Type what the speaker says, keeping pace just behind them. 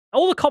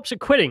all the cops are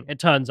quitting, it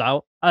turns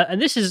out.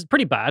 And this is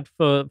pretty bad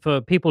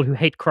for people who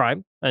hate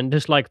crime and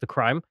dislike the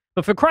crime.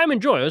 But for crime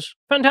enjoyers,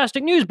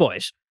 fantastic news,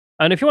 boys.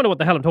 And if you wonder what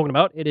the hell I'm talking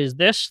about, it is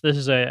this. This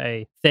is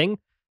a thing.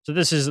 So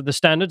this is The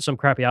Standard, some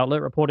crappy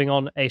outlet, reporting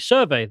on a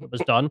survey that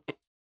was done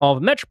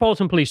of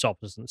metropolitan police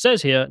officers. And it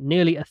says here,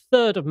 nearly a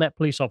third of Met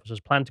police officers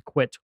plan to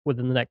quit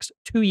within the next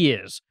 2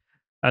 years.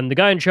 And the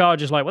guy in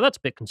charge is like, well, that's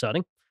a bit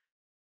concerning.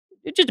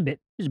 Just a bit.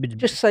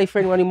 Just say for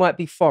anyone who might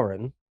be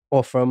foreign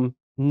or from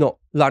not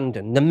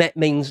London, the Met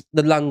means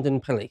the London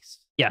police.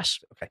 Yes.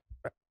 Okay.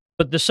 Right.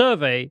 But the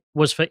survey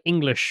was for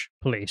English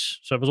police.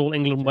 So it was all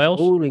England and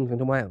Wales. All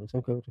England and Wales.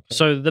 Okay.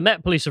 So the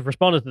Met police have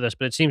responded to this,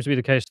 but it seems to be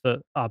the case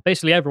that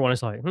basically everyone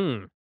is like,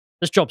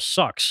 this job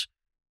sucks.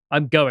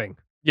 I'm going.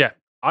 Yeah.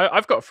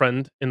 I've got a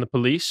friend in the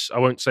police. I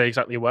won't say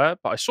exactly where,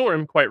 but I saw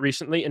him quite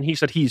recently, and he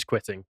said he's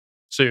quitting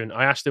soon.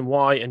 I asked him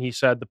why, and he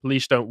said the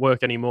police don't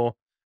work anymore,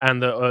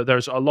 and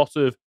there's a lot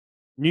of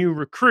new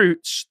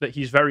recruits that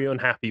he's very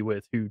unhappy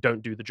with who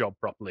don't do the job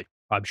properly.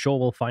 I'm sure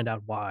we'll find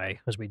out why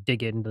as we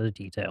dig into the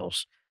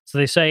details. So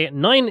they say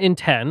 9 in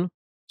 10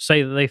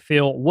 say that they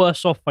feel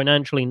worse off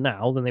financially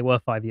now than they were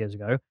 5 years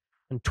ago,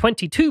 and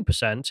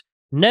 22%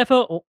 never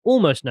or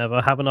almost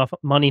never have enough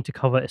money to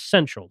cover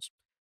essentials.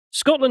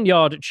 Scotland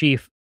Yard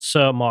Chief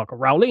Sir Mark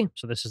Rowley,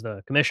 so this is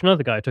the commissioner,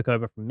 the guy who took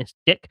over from Miss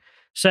Dick,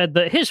 said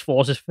that his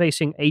force is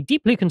facing a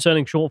deeply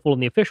concerning shortfall in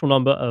the official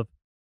number of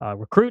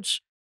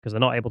recruits because they're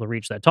not able to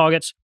reach their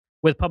targets,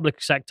 with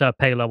public sector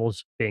pay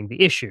levels being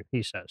the issue,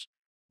 he says.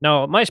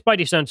 Now, my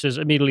spidey senses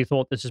immediately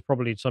thought this is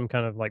probably some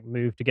kind of like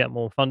move to get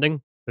more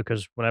funding,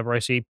 because whenever I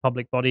see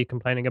public body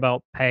complaining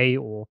about pay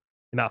or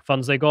the amount of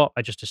funds they got,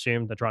 I just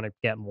assume they're trying to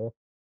get more.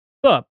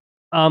 But,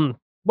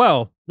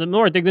 well, the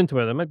more I dig into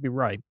it, I might be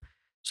right.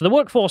 So the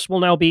workforce will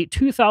now be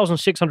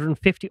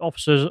 2,650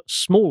 officers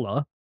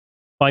smaller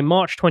by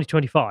March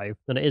 2025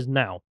 than it is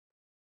now.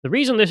 The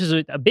reason this is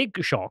a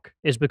big shock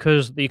is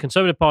because the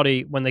Conservative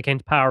Party, when they came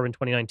to power in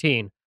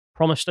 2019,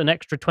 promised an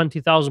extra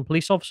 20,000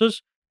 police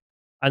officers,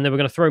 and they were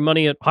going to throw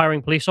money at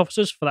hiring police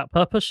officers for that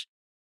purpose,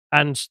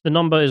 and the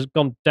number has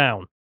gone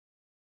down,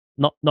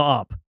 not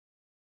up.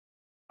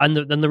 And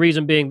then the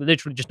reason being that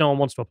literally just no one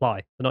wants to apply.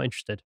 They're not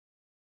interested.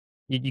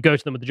 You go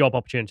to them with the job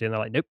opportunity, and they're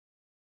like, nope,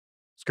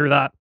 screw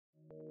that.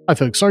 Hi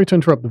folks, sorry to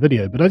interrupt the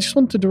video, but I just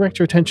want to direct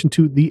your attention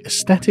to the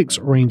aesthetics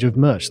range of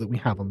merch that we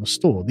have on the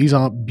store. These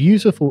are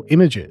beautiful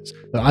images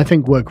that I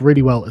think work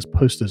really well as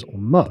posters or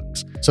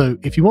mugs. So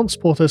if you want to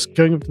support us,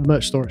 going over to the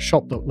merch store at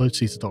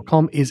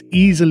shop.lotus.com is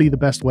easily the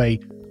best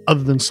way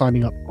other than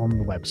signing up on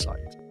the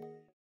website.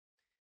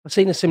 I've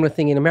seen a similar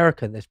thing in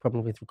America. There's a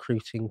problem with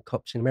recruiting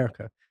cops in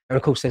America. And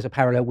of course, there's a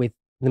parallel with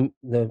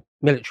the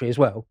military as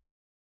well.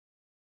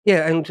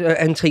 Yeah,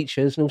 and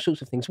teachers and all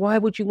sorts of things. Why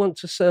would you want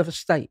to serve a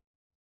state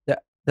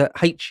that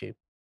hates you?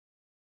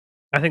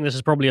 I think this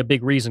is probably a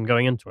big reason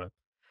going into it.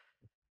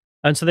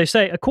 And so they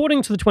say,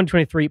 according to the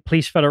 2023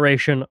 Police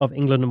Federation of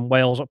England and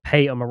Wales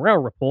Pay and Morale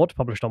Report,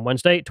 published on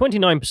Wednesday,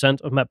 29%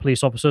 of Met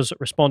police officers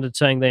responded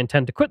saying they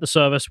intend to quit the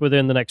service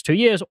within the next 2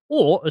 years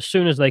or as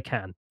soon as they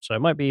can. So it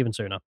might be even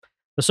sooner.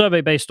 The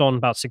survey, based on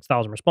about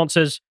 6,000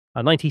 responses,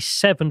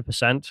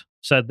 97%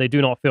 said they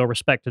do not feel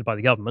respected by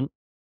the government.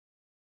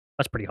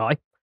 That's pretty high.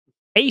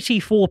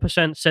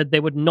 84% said they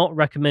would not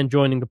recommend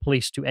joining the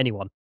police to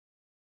anyone.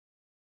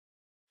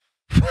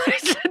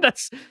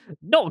 That's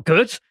not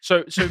good.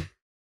 So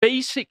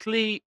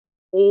basically,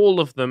 all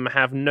of them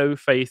have no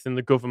faith in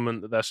the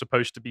government that they're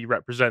supposed to be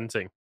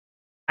representing.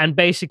 And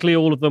basically,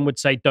 all of them would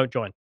say, don't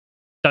join.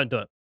 Don't do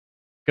it.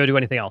 Go do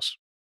anything else.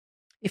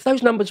 If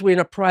those numbers were in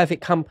a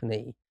private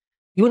company,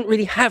 you wouldn't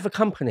really have a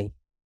company.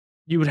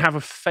 You would have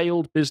a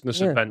failed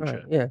business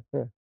adventure. Right,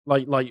 yeah.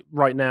 Like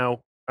right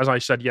now, as I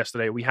said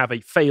yesterday, we have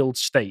a failed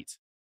state.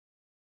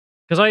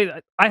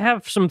 Because I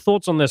have some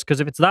thoughts on this,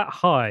 because if it's that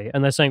high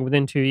and they're saying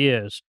within 2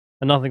 years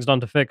and nothing's done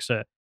to fix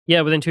it,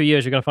 yeah, within 2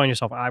 years you're going to find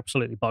yourself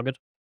absolutely buggered.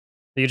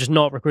 You're just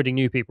not recruiting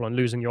new people and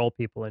losing your old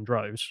people in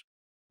droves.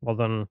 Well,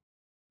 then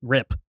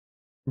rip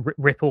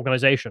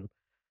organization.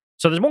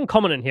 So there's one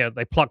comment in here that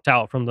they plucked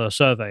out from the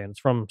survey, and it's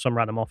from some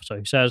random officer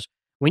who says,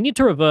 we need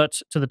to revert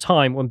to the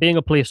time when being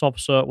a police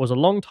officer was a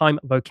long-time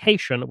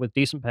vocation with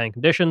decent paying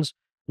conditions,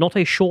 not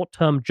a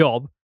short-term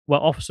job where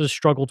officers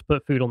struggle to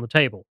put food on the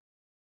table.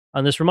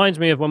 And this reminds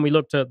me of when we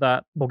looked at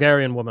that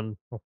Bulgarian woman,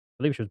 I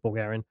believe she was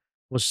Bulgarian,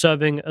 was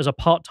serving as a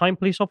part-time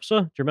police officer.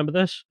 Do you remember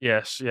this?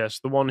 Yes.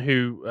 The one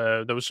who,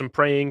 there was some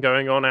praying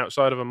going on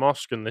outside of a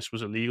mosque, and this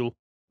was illegal.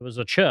 It was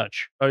a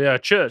church. Oh, yeah,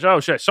 church. Oh,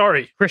 shit,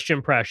 sorry.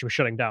 Christian prayer she was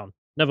shutting down.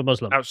 Never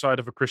Muslim. Outside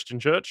of a Christian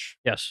church?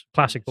 Yes.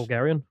 Classic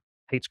Bulgarian.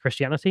 Hates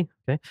Christianity.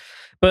 Okay.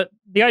 But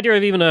the idea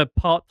of even a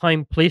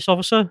part-time police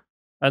officer,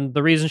 and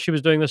the reason she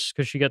was doing this is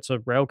because she gets a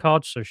rail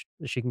card, so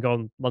she can go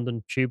on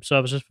London tube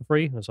services for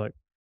free. And it's like,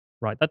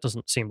 right, that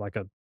doesn't seem like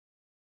a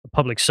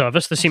public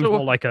service. This seems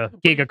more like a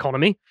gig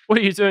economy. What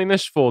are you doing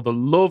this for? The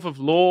love of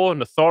law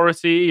and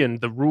authority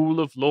and the rule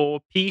of law,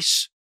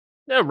 peace?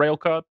 Yeah, rail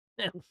card.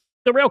 Yeah,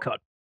 the rail card.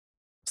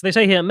 So they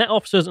say here, Met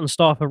officers and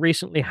staff have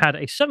recently had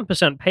a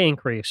 7% pay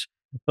increase,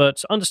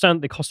 but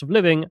understand the cost of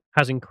living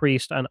has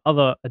increased and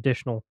other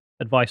additional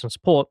advice and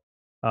support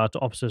to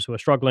officers who are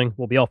struggling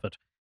will be offered.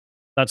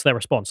 That's their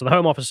response. So the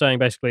Home Office saying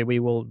basically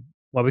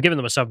we're giving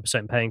them a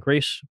 7% pay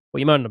increase. What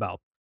are you moaning about?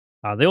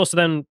 They also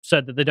then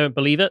said that they don't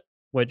believe it,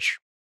 which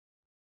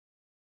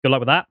good luck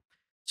with that.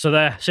 So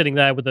they're sitting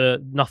there with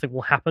the nothing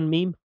will happen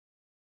meme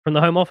from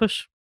the Home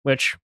Office,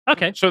 which,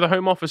 okay. So the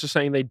Home Office is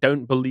saying they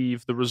don't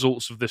believe the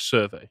results of this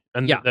survey,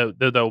 and Yeah. that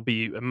there'll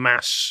be a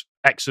mass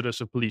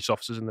exodus of police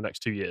officers in the next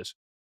 2 years.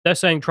 They're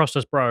saying trust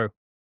us, bro.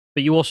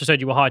 But you also said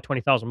you will hire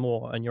 20,000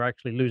 more, and you're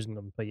actually losing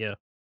them per year.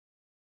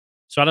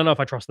 So I don't know if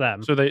I trust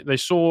them. So they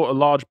saw a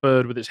large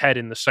bird with its head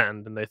in the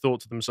sand, and they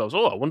thought to themselves,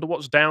 "Oh, I wonder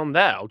what's down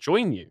there. I'll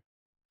join you."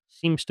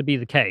 Seems to be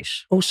the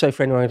case. Also,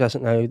 for anyone who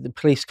doesn't know, the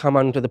police come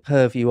under the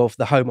purview of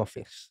the Home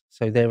Office.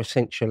 So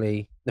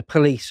the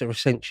police are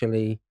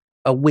essentially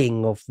a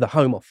wing of the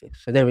Home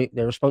Office. So they're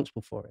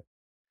responsible for it.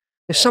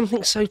 There's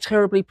something so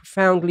terribly,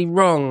 profoundly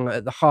wrong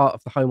at the heart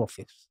of the Home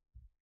Office,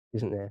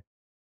 isn't there?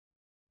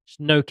 There's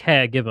no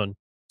care given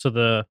to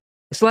the...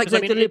 It's like 'Cause, I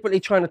they're mean, deliberately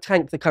trying to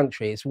tank the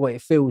country. It's what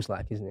it feels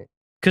like, isn't it?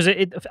 Because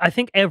I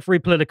think every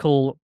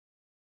political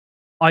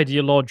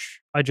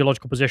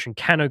ideological position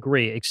can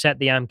agree, except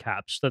the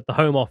AMCAPs, that the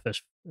Home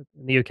Office,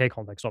 in the UK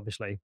context,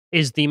 obviously,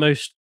 is the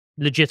most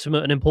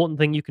legitimate and important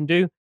thing you can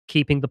do,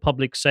 keeping the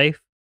public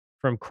safe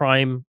from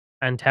crime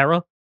and terror.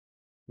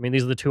 I mean,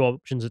 these are the two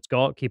options it's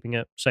got, keeping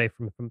it safe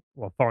from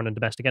foreign and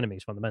domestic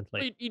enemies,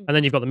 fundamentally. And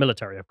then you've got the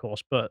military, of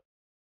course. But,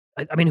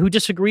 I mean, who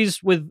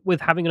disagrees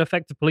with having an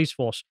effective police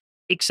force?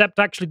 Except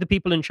actually the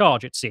people in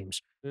charge, it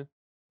seems. Yeah.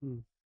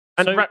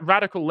 And So-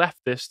 radical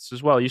leftists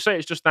as well. You say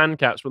it's just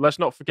ANCAPs, but let's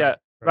not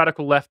forget Right.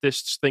 radical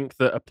leftists think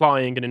that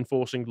applying and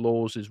enforcing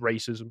laws is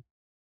racism.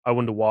 I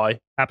wonder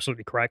why.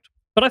 Absolutely correct.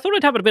 But I thought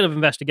I'd have a bit of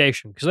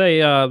investigation because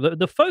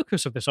the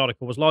focus of this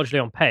article was largely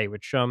on pay,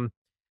 which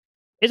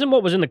isn't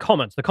what was in the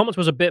comments. The comments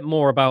was a bit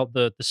more about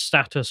the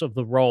status of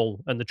the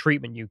role and the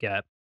treatment you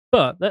get.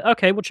 But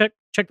okay, we'll check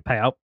the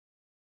payout.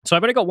 So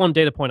I've only got one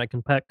data point I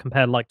can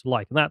compare like to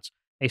like, and that's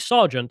a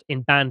sergeant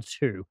in Band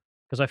 2.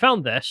 Because I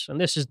found this, and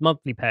this is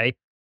monthly pay,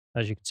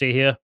 as you can see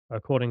here,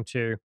 according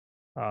to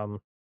I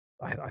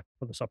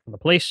put this up from the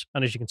police,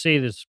 and as you can see,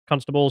 there's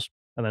constables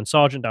and then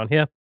sergeant down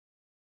here.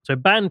 So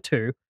Band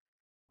 2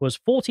 was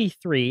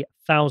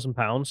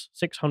 £43,000,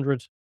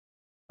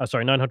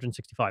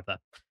 965 there.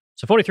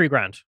 So 43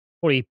 grand,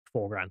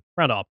 44 grand,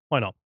 round up, why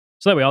not?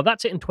 So there we are,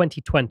 that's it in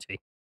 2020.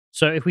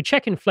 So if we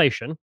check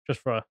inflation,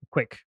 just for a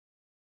quick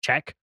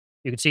check,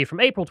 you can see from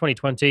April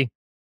 2020,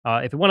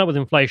 if it went up with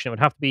inflation, it would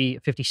have to be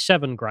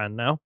 57 grand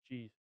now,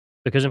 Jeez.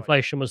 because Right.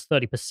 inflation was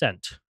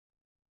 30%.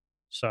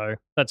 So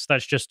that's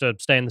just to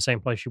stay in the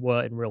same place you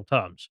were in real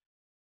terms.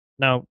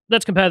 Now,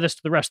 let's compare this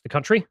to the rest of the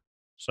country.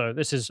 So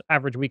this is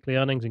average weekly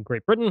earnings in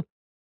Great Britain.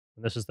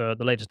 And this is the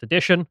latest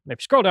edition. And if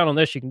you scroll down on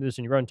this, you can do this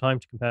in your own time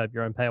to compare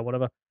your own pay or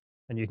whatever.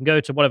 And you can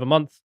go to whatever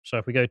month. So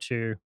if we go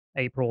to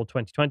April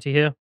 2020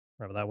 here,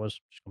 wherever that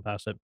was, just come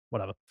past it,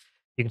 whatever.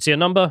 You can see a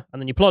number,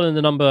 and then you plot in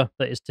the number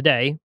that is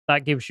today.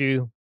 That gives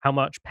you how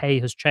much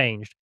pay has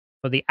changed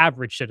for the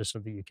average citizen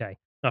of the UK.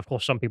 Now, of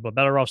course, some people are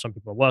better off, some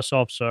people are worse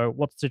off. So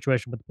what's the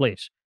situation with the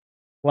police?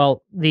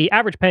 Well, the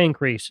average pay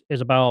increase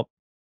is about,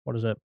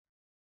 25%,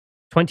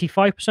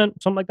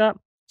 something like that.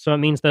 So it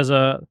means there's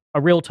a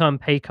real-term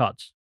pay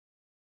cut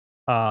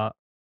of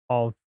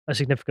a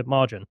significant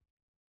margin.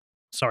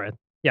 Sorry.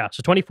 Yeah,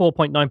 so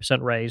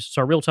 24.9% raise.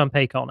 So a real-term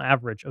pay cut on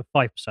average of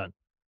 5%.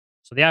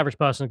 So the average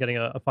person is getting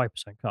a 5%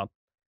 cut.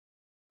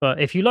 But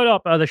if you load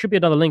up, there should be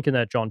another link in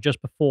there, John, just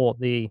before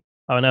the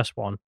ONS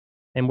one,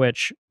 in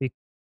which you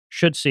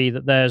should see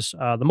that there's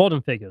the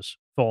modern figures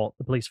for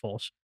the police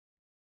force.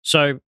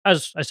 So,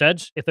 as I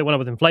said, if they went up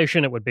with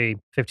inflation, it would be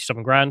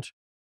 57 grand.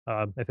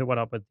 If it went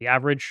up with the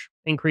average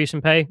increase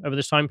in pay over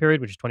this time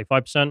period, which is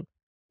 25%,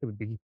 it would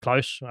be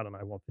close. I don't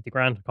know, 50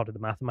 grand? I can't do the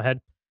math in my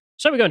head.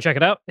 So we go and check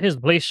it out. Here's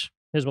the police.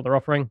 Here's what they're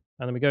offering.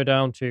 And then we go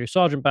down to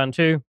Sergeant Band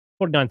 2,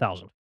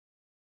 49,000.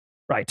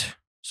 Right.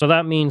 So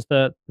that means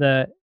that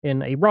they're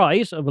in a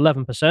rise of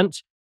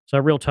 11%. So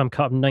a real term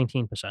cut of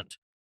 19%.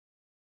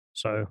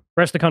 So the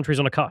rest of the country is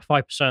on a cut of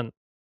 5%.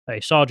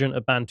 A sergeant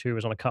at Band 2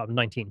 is on a cut of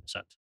 19%.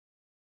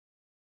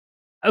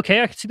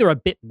 Okay, I can see they're a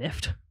bit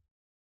miffed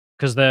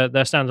because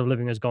their standard of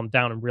living has gone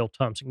down in real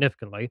terms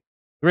significantly.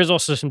 There is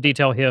also some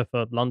detail here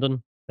for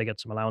London. They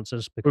get some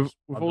allowances. Because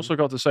We've also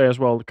got to say as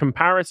well,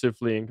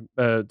 comparatively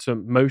to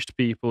most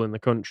people in the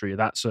country,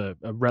 that's a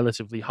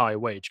relatively high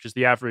wage because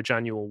the average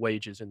annual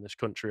wages in this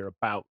country are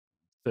about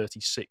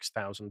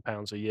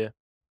 £36,000 a year.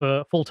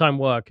 for full-time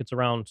work, it's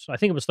around, I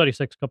think it was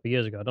 36 a couple of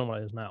years ago. I don't know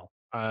what it is now.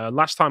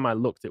 Last time I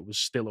looked, it was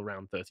still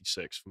around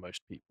 36 for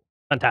most people.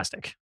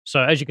 Fantastic. So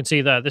as you can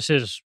see there, this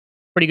is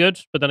pretty good.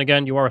 But then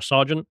again, you are a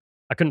sergeant.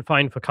 I couldn't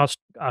find for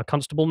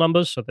constable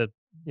numbers, so the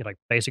like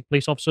basic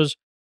police officers.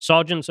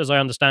 Sergeants, as I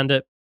understand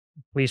it,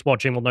 police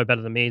watching will know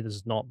better than me. This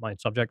is not my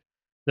subject.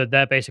 That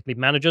they're basically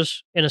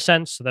managers in a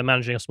sense. So they're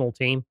managing a small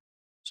team.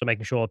 So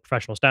making sure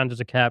professional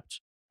standards are kept,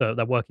 that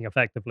they're working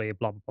effectively,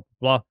 blah, blah, blah,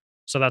 blah, blah.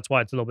 So that's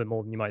why it's a little bit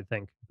more than you might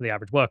think for the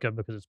average worker,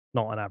 because it's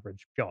not an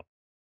average job.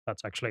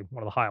 That's actually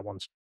one of the higher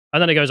ones.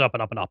 And then it goes up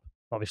and up and up.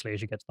 obviously,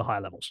 as you get to the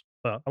higher levels.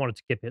 But I wanted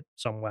to keep it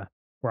somewhere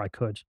where I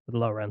could at the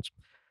lower ends.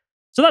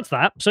 So that's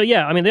that. So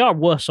yeah, I mean, they are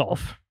worse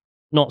off,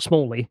 not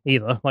smallly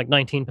either, like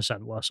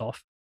 19% worse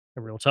off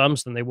in real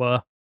terms than they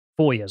were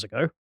 4 years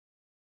ago.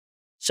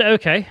 So,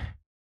 okay.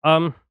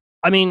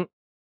 I mean,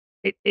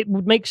 it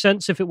would make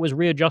sense if it was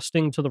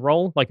readjusting to the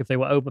role, like if they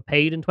were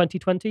overpaid in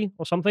 2020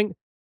 or something,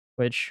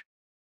 which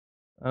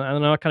I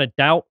don't know, I kind of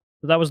doubt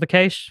that was the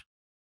case.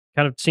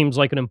 Kind of seems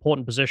like an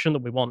important position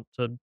that we want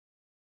to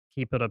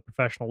keep at a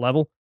professional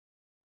level.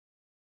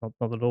 Not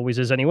that it always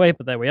is anyway,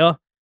 but there we are.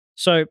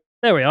 So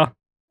there we are.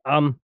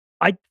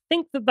 I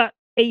think that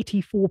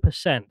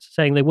 84%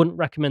 saying they wouldn't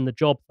recommend the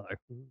job though.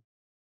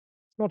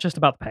 It's not just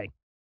about the pay.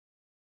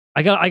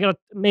 I got.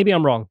 Maybe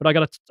I'm wrong, but I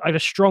got a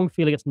strong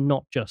feeling it's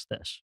not just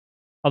this.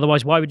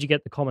 Otherwise, why would you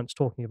get the comments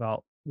talking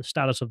about the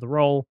status of the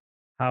role,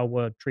 how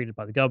we're treated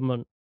by the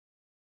government?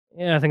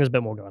 Yeah, I think there's a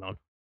bit more going on.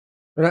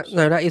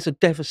 No, that is a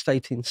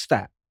devastating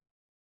stat.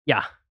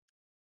 Yeah,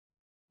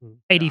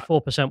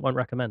 84% won't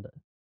recommend it.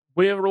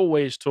 We're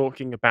always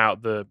talking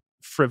about the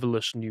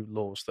frivolous new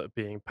laws that are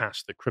being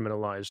passed that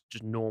criminalize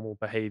just normal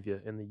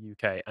behavior in the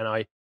UK, and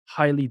I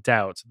highly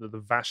doubt that the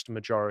vast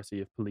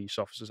majority of police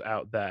officers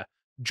out there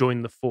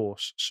joined the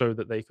force so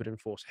that they could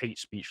enforce hate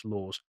speech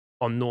laws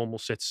on normal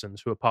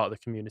citizens who are part of the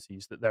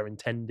communities that they're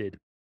intended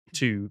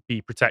to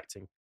be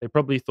protecting. They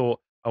probably thought,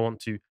 I want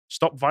to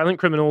stop violent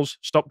criminals,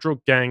 stop drug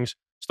gangs,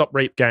 stop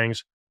rape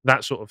gangs,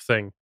 that sort of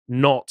thing,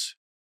 not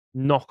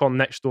knock on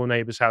next door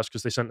neighbor's house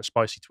because they sent a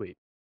spicy tweet.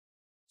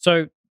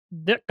 So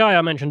that guy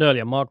I mentioned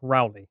earlier, Mark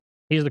Rowley,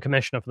 he's the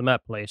commissioner for the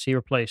Met Police. He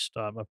replaced,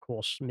 of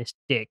course, Miss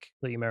Dick,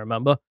 that you may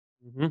remember.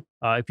 Mm-hmm.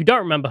 If you don't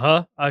remember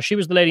her, she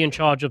was the lady in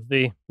charge of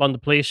the London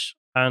Police,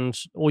 and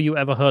all you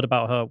ever heard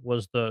about her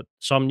was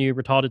some new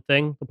retarded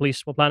thing the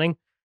police were planning,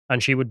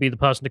 and she would be the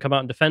person to come out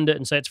and defend it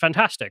and say, it's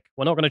fantastic,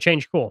 we're not going to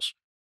change course.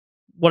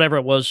 Whatever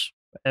it was.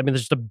 I mean,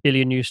 there's just a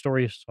billion news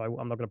stories, so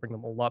I'm not going to bring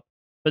them all up.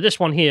 But this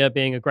one here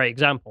being a great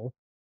example.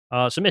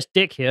 So Miss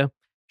Dick here,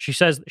 she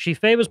says that she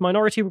favors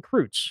minority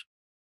recruits.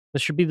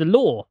 This should be the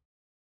law,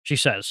 she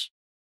says.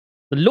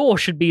 The law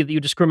should be that you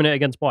discriminate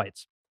against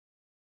whites.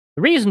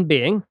 The reason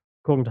being,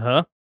 according to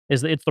her,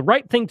 is that it's the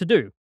right thing to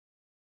do.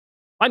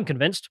 I'm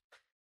convinced.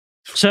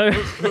 So,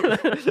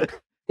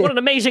 what an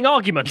amazing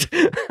argument.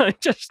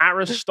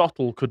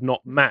 Aristotle could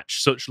not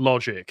match such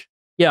logic.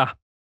 Yeah.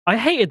 I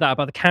hated that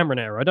about the Cameron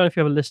era. I don't know if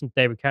you ever listened to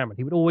David Cameron.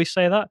 He would always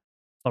say that.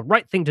 It's the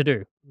right thing to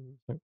do.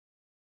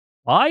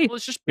 Why? Well,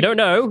 we don't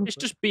know. It's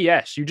just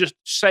BS. You just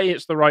say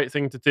it's the right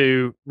thing to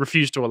do,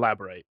 refuse to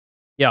elaborate.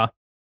 Yeah.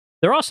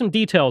 There are some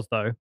details,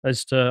 though,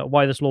 as to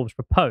why this law was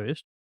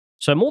proposed.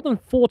 So more than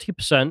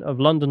 40% of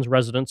London's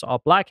residents are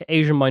black,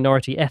 Asian,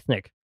 minority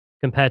ethnic,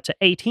 compared to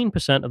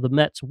 18% of the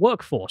Met's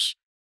workforce.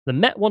 The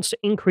Met wants to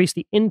increase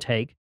the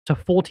intake to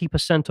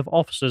 40% of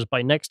officers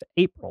by next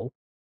April.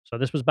 So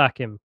this was back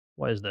in,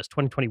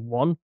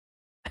 2021?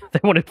 They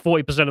wanted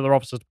 40% of their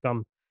officers to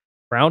become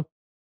brown.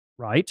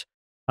 Right.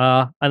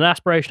 An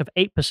aspiration of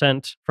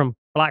 8% from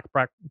black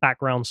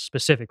backgrounds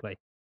specifically.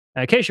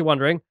 In case you're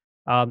wondering,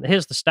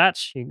 here's the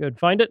stats. You can go and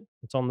find it.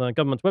 It's on the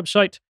government's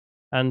website.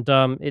 And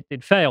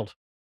it failed.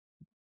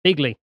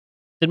 Bigly.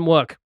 Didn't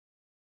work.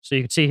 So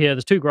you can see here,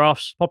 there's two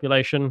graphs,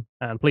 population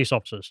and police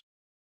officers.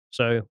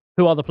 So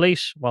who are the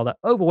police? Well, they're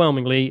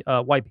overwhelmingly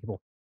white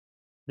people.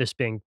 This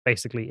being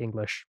basically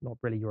English, not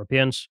really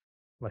Europeans,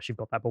 unless you've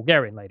got that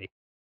Bulgarian lady.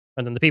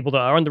 And then the people that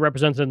are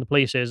underrepresented in the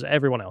police is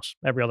everyone else,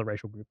 every other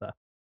racial group there.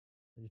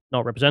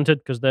 Not represented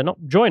because they're not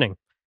joining.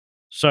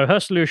 So her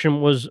solution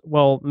was,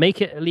 well,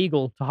 make it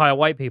illegal to hire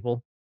white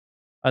people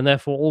and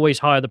therefore always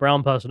hire the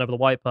brown person over the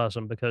white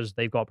person because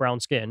they've got brown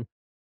skin.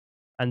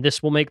 And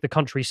this will make the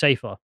country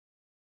safer.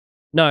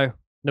 No,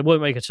 it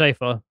won't make it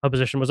safer. Her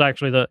position was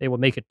actually that it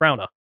would make it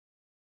browner.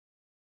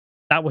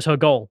 That was her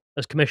goal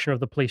as commissioner of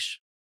the police,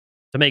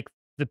 to make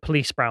the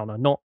police browner,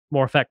 not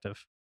more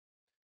effective.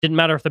 Didn't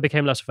matter if they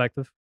became less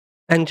effective.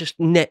 And just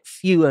net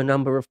fewer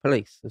number of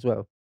police as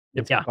well.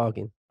 Yeah.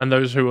 Bargain. And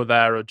those who are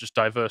there are just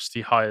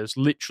diversity hires,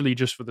 literally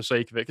just for the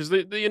sake of it. Because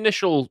the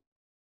initial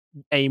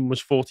aim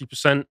was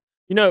 40%.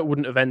 You know, it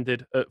wouldn't have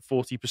ended at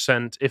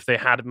 40% if they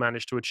had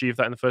managed to achieve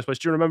that in the first place.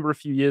 Do you remember a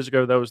few years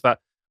ago, there was that,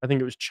 I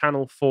think it was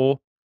Channel 4,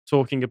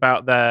 talking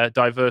about their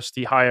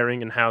diversity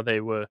hiring and how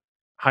they were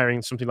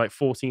hiring something like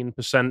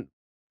 14%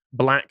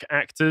 black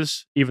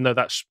actors, even though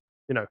that's,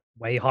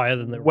 way higher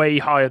than the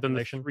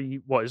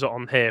what is it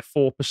on here,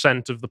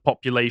 4% of the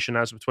population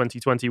as of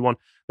 2021.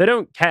 They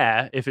don't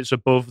care if it's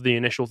above the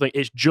initial thing.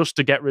 It's just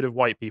to get rid of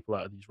white people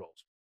out of these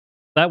roles.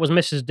 That was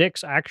Mrs.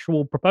 Dick's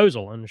actual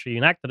proposal, and she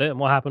enacted it.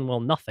 And what happened? Well,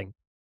 nothing.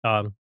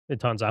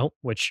 It turns out,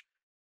 which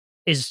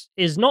is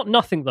not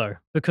nothing though,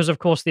 because of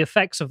course the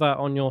effects of that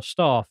on your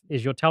staff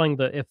is you're telling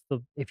that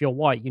if you're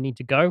white, you need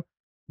to go.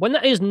 When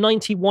that is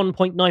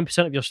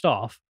 91.9% of your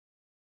staff,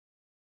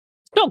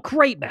 it's not a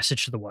great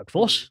message to the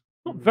workforce.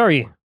 Not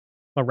very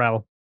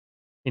morale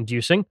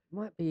inducing.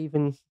 Might be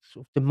even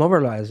sort of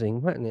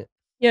demoralizing, mightn't it?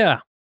 Yeah.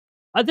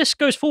 This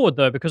goes forward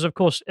though, because of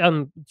course,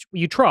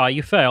 you try,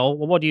 you fail.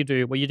 Well, what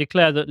do? Well, you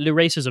declare that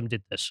racism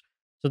did this.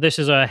 So this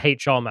is a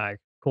HR mag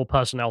called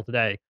Personnel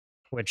Today,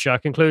 which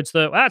concludes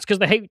that that's because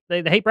they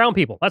hate brown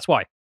people. That's why.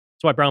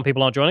 That's why brown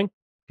people aren't joining,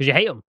 because you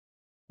hate them.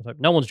 It's like,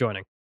 no one's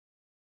joining.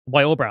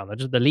 White or brown,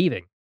 they're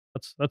leaving.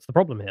 That's the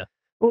problem here.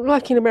 Well,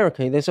 like in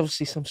America, there's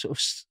obviously some sort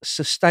of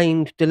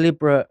sustained,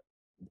 deliberate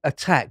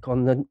attack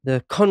on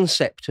the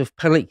concept of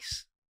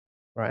police,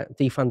 right?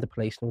 Defund the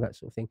police and all that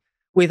sort of thing.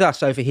 With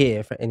us over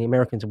here, for any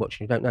Americans are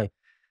watching who don't know,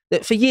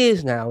 that for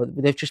years now,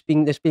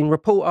 there's been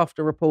report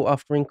after report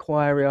after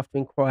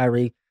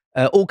inquiry,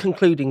 all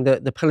concluding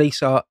that the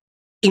police are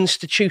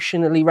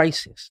institutionally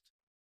racist.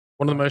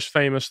 One of the most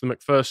famous, the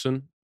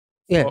McPherson,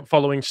 Yeah.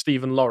 following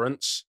Stephen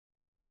Lawrence.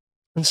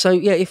 And so,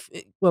 yeah,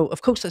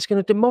 of course, that's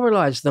going to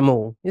demoralise them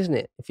all, isn't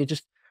it? If you're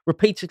just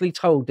repeatedly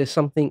told there's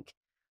something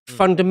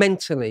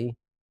fundamentally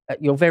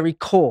at your very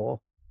core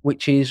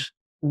which is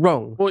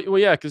wrong. Well,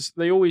 yeah, because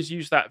they always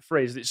use that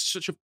phrase. It's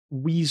such a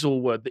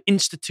weasel word, the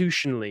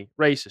institutionally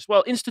racist.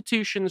 Well,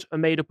 institutions are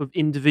made up of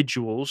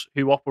individuals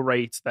who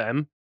operate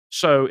them.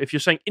 So if you're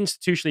saying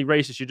institutionally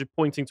racist, you're just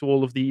pointing to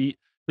all of the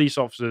police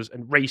officers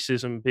and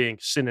racism being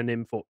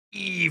synonym for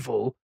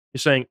evil. You're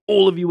saying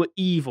all of you are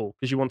evil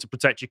because you want to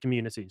protect your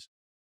communities.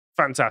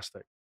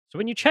 Fantastic. So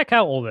when you check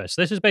out all this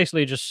is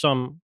basically just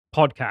some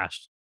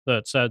podcast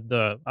that said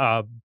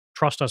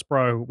trust us,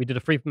 bro. We did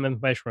a freedom of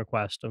information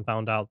request and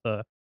found out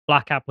that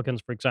black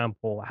applicants, for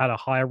example, had a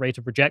higher rate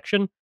of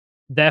rejection.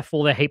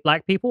 Therefore, they hate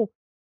black people.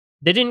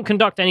 They didn't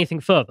conduct anything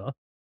further.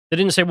 They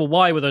didn't say, well,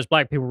 why were those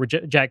black people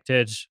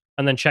rejected?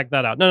 And then check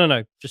that out.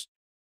 No. Just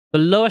the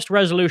lowest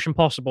resolution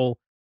possible.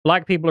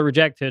 Black people are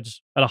rejected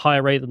at a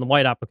higher rate than the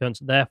white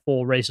applicants,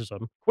 therefore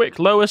racism. Quick,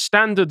 lower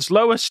standards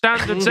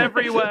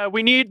everywhere.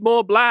 We need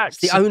more blacks.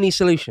 It's the only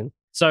solution.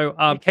 So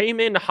he came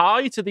in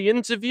high to the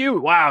interview.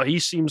 Wow, he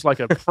seems like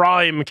a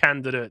prime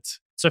candidate.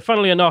 So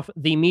funnily enough,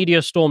 the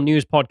Media Storm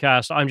News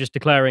podcast, I'm just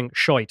declaring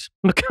shite.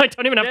 Look, I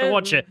don't even have to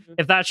watch it.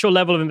 If that's your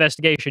level of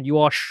investigation, you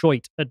are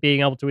shite at being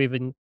able to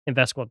even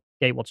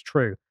investigate what's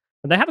true.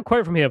 And they have a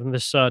quote from here from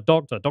this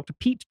doctor, Dr.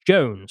 Pete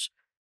Jones.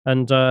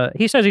 And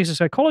he says he's a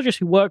psychologist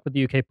who worked with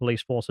the UK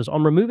police forces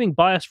on removing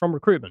bias from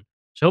recruitment.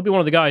 So he'll be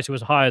one of the guys who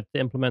was hired to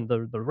implement the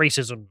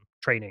racism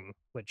training,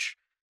 which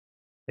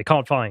they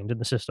can't find in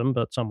the system,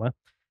 but somewhere.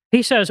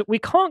 He says, we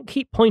can't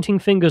keep pointing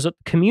fingers at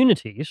the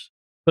communities,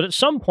 but at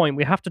some point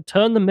we have to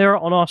turn the mirror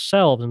on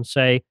ourselves and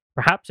say,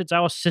 perhaps it's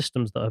our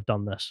systems that have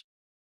done this.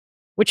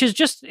 Which is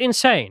just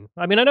insane.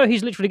 I mean, I know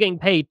he's literally getting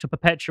paid to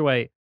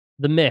perpetuate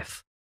the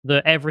myth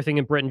that everything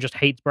in Britain just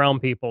hates brown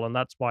people and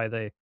that's why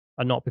they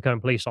are not becoming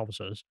police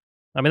officers.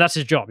 I mean, that's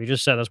his job. He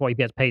just said that's what he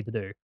gets paid to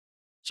do.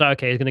 So,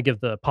 okay, he's going to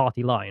give the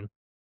party line.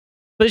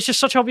 But it's just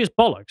such obvious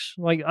bollocks.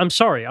 Like, I'm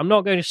sorry. I'm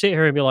not going to sit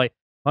here and be like,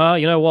 well,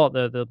 you know what?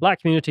 The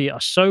black community are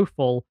so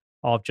full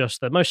of just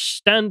the most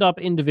stand-up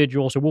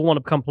individuals who will want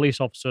to become police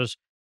officers,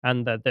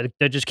 and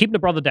they're just keeping a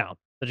brother down.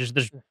 They're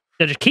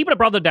just keeping a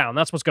brother down.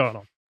 That's what's going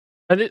on.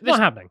 And it's not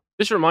happening.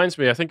 This reminds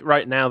me, I think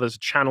right now there's a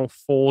Channel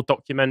 4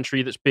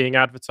 documentary that's being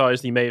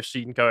advertised. You may have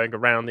seen going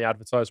around the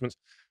advertisements,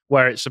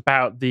 where it's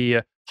about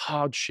the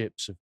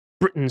hardships of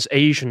Britain's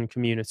Asian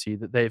community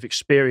that they've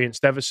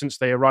experienced ever since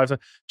they arrived.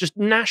 Just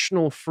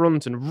national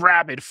front and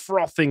rabid,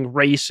 frothing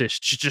racists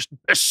just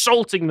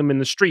assaulting them in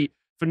the street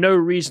for no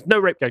reason. No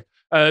rape gang.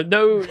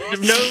 No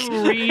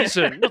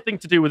reason. Nothing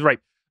to do with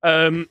rape.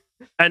 And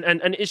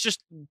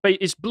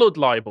it's blood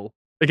libel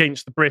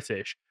against the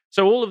British.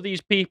 So all of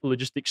these people are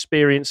just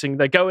experiencing,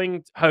 they're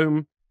going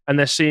home and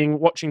they're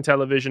watching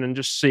television and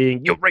just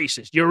seeing, you're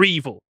racist, you're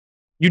evil.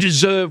 You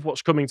deserve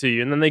what's coming to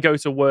you. And then they go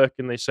to work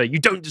and they say, you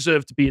don't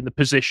deserve to be in the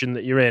position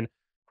that you're in. Of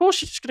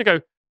course, you're just going to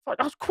go,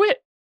 I'll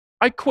quit.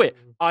 I quit.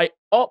 I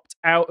opt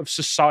out of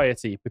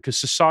society because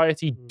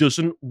society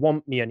doesn't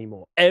want me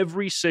anymore.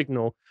 Every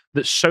signal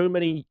that so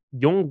many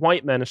young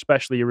white men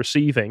especially are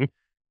receiving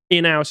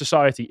in our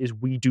society is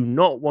we do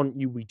not want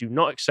you. We do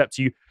not accept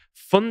you.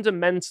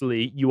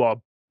 Fundamentally, you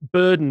are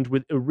burdened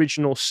with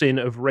original sin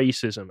of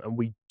racism and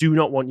we do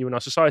not want you in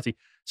our society.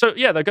 So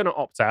yeah, they're going to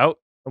opt out.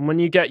 And when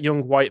you get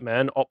young white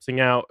men opting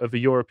out of a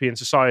European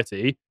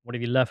society, what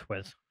have you left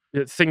with?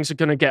 Things are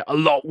going to get a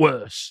lot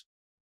worse.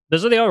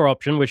 There's the other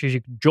option, which is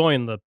you can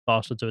join the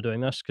bastards who are doing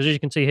this. Because as you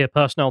can see here,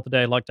 Personnel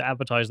Today like to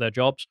advertise their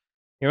jobs.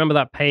 You remember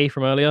that pay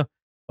from earlier?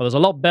 Well, there's a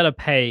lot better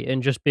pay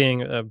in just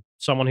being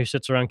someone who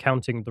sits around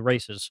counting the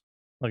races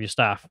of your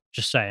staff.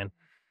 Just saying.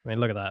 I mean,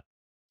 look at that.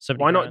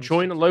 Why not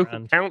join a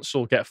local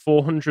council, get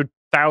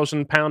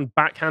 £400,000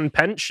 backhand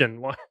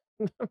pension?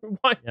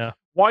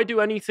 Why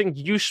do anything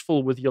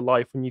useful with your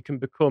life when you can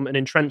become an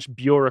entrenched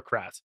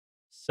bureaucrat?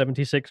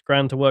 76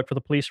 grand to work for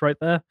the police right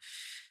there.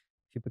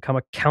 If you become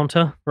a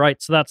counter,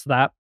 right? So that's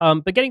that.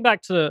 But getting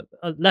back to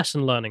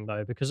lesson learning,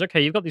 though, because,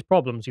 okay, you've got these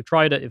problems. You've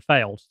tried it. It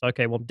failed.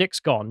 Okay, well, Dick's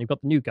gone. You've got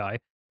the new guy.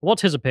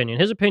 What's his opinion?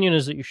 His opinion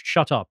is that you should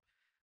shut up.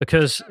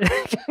 Because,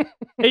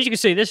 as you can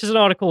see, this is an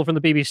article from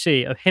the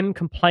BBC of him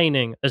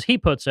complaining, as he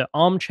puts it,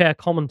 armchair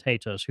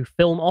commentators who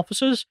film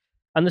officers.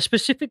 And the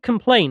specific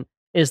complaint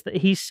is that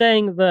he's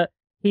saying that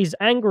he's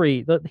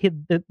angry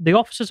that the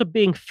officers are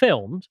being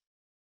filmed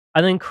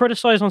and then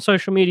criticized on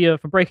social media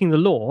for breaking the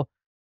law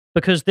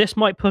because this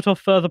might put off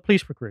further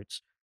police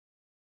recruits.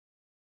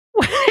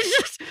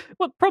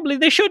 Well, probably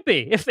they should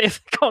be if they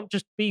can't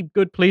just be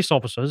good police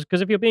officers.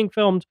 Because if you're being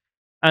filmed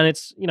and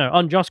it's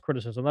unjust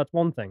criticism, that's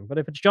one thing. But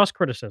if it's just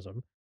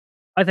criticism,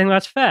 I think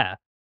that's fair.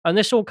 And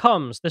this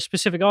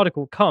specific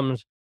article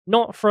comes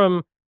not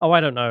from I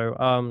don't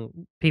know,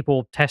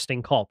 people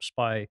testing cops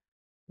by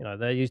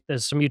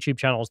there's some YouTube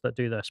channels that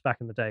do this back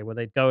in the day where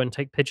they'd go and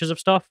take pictures of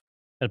stuff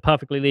and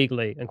perfectly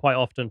legally, and quite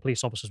often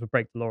police officers would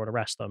break the law and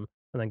arrest them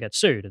and then get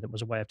sued, and it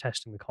was a way of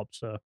testing the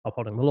cops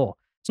upholding the law.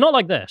 It's not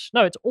like this.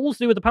 No, it's all to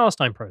do with the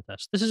Palestine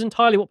protest. This is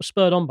entirely what was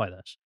spurred on by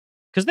this.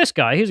 Because this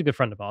guy, he's a good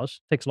friend of ours,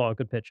 takes a lot of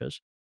good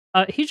pictures.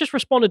 He just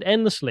responded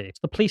endlessly to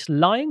the police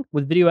lying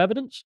with video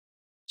evidence.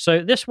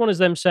 So this one is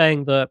them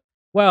saying that,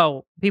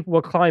 well,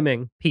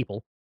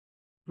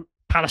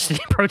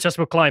 Palestinian protests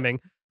were climbing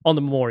on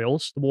the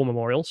memorials, the war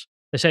memorials.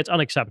 They say it's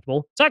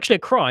unacceptable. It's actually a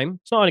crime.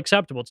 It's not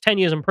unacceptable. It's 10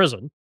 years in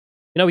prison.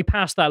 We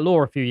passed that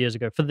law a few years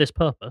ago for this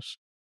purpose.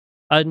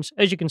 And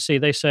as you can see,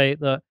 they say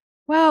that,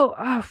 well,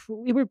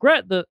 we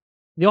regret that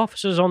the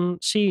officers on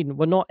scene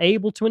were not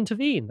able to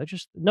intervene. They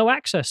just no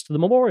access to the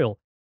memorial.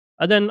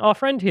 And then our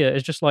friend here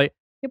is just like,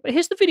 yeah, but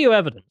here's the video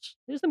evidence.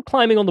 Here's them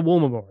climbing on the war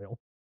memorial.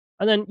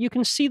 And then you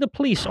can see the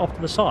police off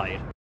to the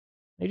side.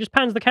 He just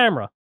pans the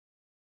camera.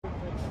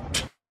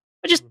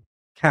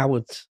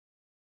 Cowards.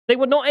 They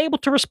were not able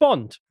to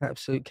respond.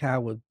 Absolute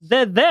cowards.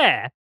 They're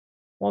there.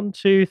 1,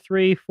 2,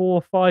 3,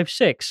 4, 5,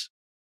 6.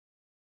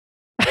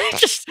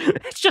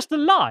 It's just a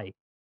lie.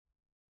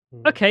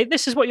 Okay,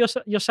 this is what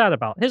you're sad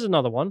about. Here's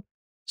another one.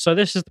 So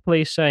this is the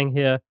police saying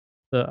here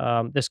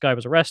that this guy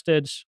was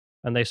arrested,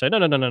 and they say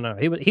no.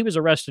 He was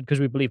arrested because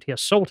we believed he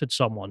assaulted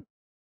someone,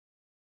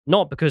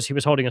 not because he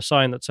was holding a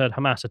sign that said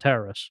Hamas are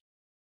terrorists.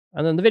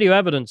 And then the video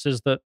evidence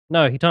is that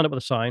no, he turned up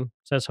with a sign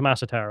that says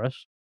Hamas are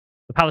terrorists.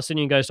 The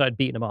Palestinian guy started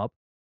beating him up,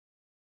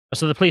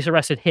 so the police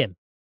arrested him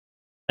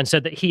and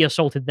said that he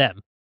assaulted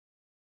them.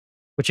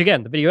 Which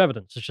again, the video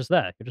evidence is just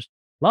there. You're just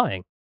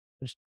lying.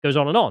 It just goes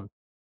on and on.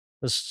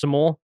 There's some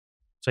more.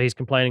 So he's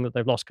complaining that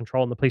they've lost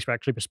control, and the police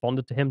actually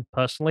responded to him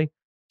personally,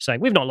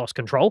 saying, "We've not lost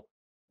control."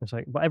 It's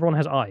like, but everyone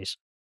has eyes.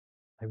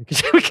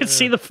 We can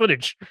see the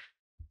footage.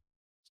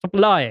 Stop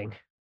lying.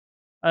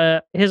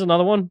 Here's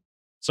another one.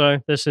 So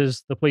this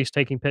is the police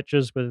taking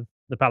pictures with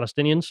the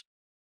Palestinians,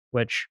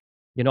 which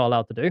you're not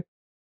allowed to do.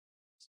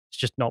 It's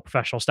just not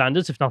professional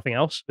standards, if nothing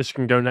else. This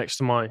can go next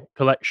to my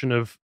collection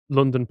of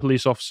London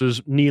police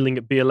officers kneeling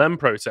at BLM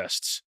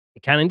protests.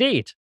 It can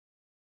indeed.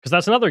 Because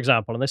that's another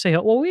example. And they say,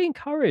 well, we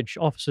encourage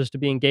officers to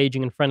be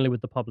engaging and friendly with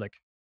the public.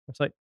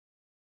 It's like,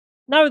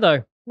 no,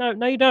 though. No,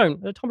 you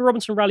don't. At a Tommy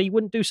Robinson rally, you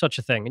wouldn't do such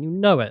a thing, and you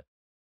know it.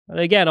 And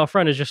again, our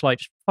friend is just like,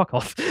 just fuck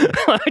off.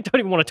 I don't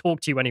even want to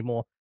talk to you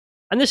anymore.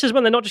 And this is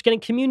when they're not just getting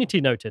community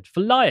noted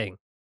for lying.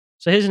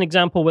 So here's an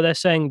example where they're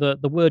saying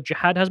that the word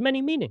jihad has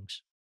many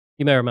meanings.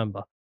 You may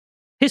remember.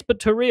 Hizb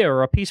ut-Tahrir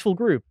are a peaceful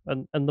group,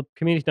 and the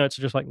community notes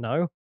are just like, no.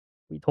 What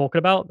are you talking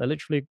about? They're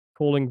literally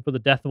calling for the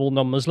death of all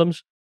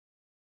non-Muslims.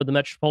 But the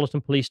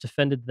Metropolitan Police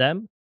defended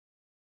them.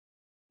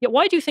 Yet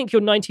why do you think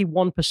your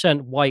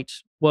 91% white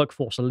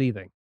workforce are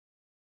leaving?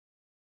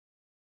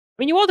 I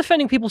mean, you are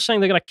defending people saying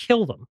they're going to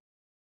kill them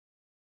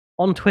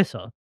on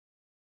Twitter.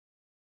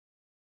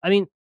 I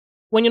mean,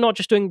 when you're not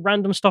just doing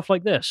random stuff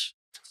like this.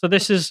 So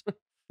this is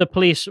the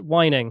police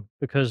whining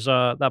because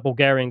that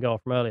Bulgarian girl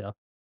from earlier.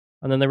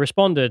 And then they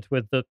responded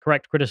with the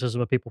correct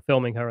criticism of people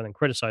filming her and then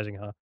criticizing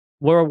her.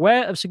 We're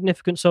aware of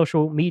significant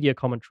social media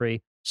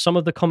commentary. Some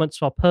of the comments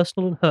are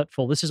personal and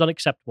hurtful. This is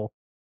unacceptable.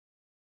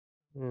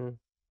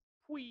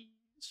 Please.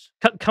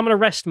 Come and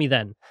arrest me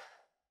then.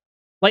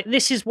 Like,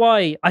 this is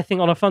why I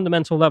think on a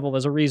fundamental level,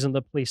 there's a reason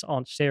the police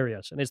aren't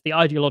serious. And it's the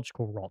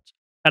ideological rot.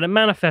 And it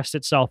manifests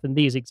itself in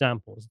these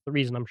examples. The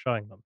reason I'm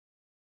showing them.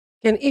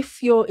 Again,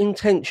 if your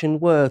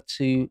intention were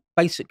to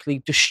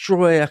basically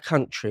destroy a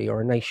country or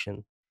a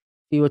nation,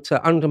 if you were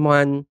to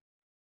undermine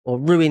or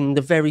ruin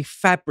the very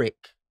fabric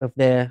of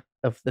the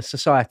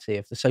society,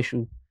 of the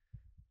social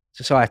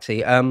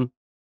society,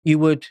 you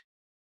would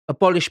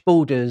abolish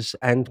borders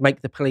and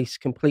make the police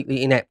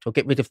completely inept, or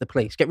get rid of the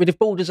police. Get rid of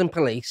borders and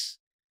police,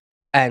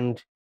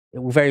 and it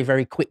will very,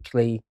 very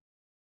quickly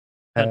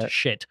Turn to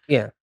shit.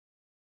 Yeah.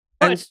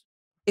 But And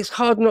it's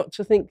hard not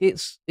to think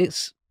it's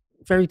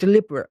very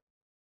deliberate.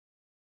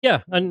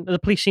 yeah, and the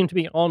police seem to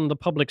be on the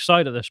public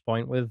side at this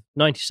point, with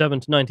 97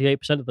 to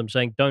 98% of them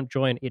saying, don't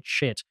join, it's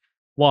shit.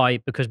 Why?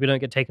 Because we don't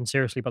get taken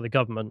seriously by the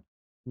government.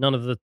 None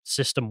of the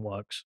system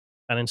works.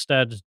 And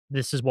instead,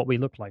 this is what we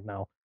look like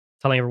now,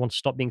 telling everyone to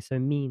stop being so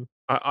mean.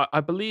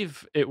 I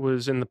believe it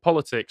was in the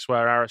Politics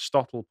where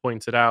Aristotle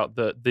pointed out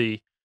that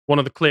one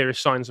of the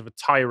clearest signs of a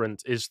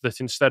tyrant is that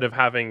instead of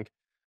having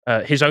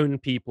his own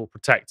people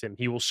protect him,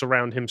 he will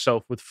surround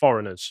himself with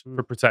foreigners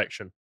for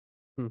protection.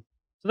 So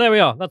there we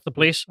are. That's the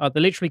police. They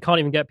literally can't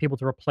even get people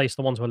to replace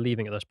the ones who are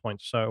leaving at this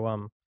point.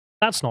 So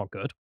that's not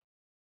good.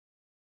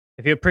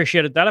 If you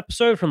appreciated that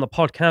episode from the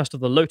podcast of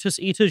the Lotus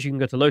Eaters, you can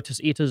go to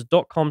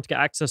lotuseaters.com to get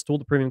access to all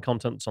the premium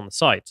content that's on the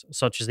site,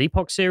 such as the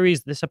Epoch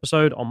series, this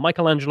episode on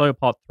Michelangelo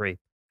Part 3.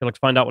 you'd like to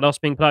find out what else is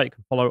being put out, you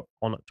can follow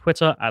on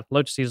Twitter at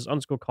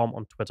lotuscaesars_com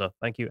on Twitter.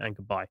 Thank you and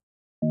goodbye.